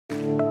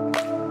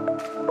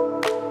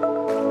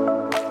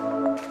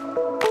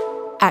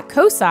At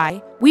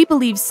COSI, we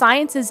believe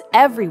science is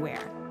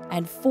everywhere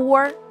and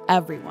for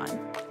everyone.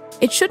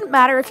 It shouldn't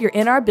matter if you're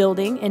in our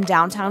building in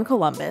downtown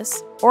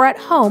Columbus or at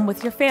home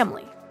with your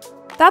family.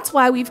 That's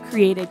why we've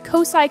created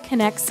COSI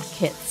Connects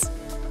Kits,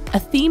 a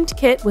themed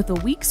kit with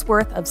a week's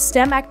worth of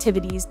STEM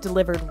activities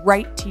delivered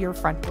right to your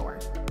front door.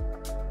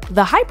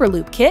 The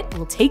Hyperloop kit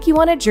will take you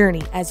on a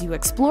journey as you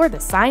explore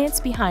the science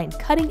behind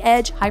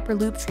cutting-edge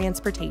Hyperloop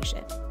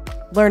transportation.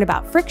 Learn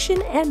about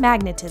friction and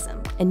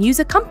magnetism and use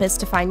a compass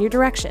to find your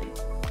direction.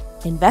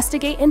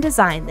 Investigate and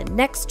design the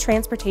next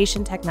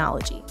transportation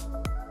technology.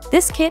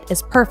 This kit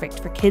is perfect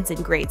for kids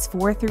in grades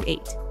 4 through 8.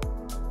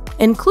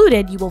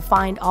 Included, you will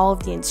find all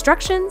of the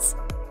instructions,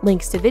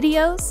 links to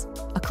videos,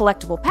 a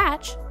collectible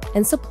patch,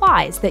 and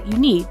supplies that you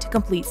need to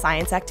complete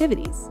science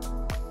activities.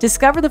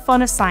 Discover the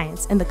fun of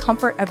science in the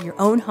comfort of your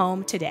own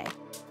home today.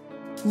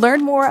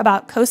 Learn more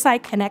about COSI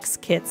Connects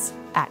Kits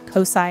at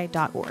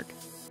cosi.org.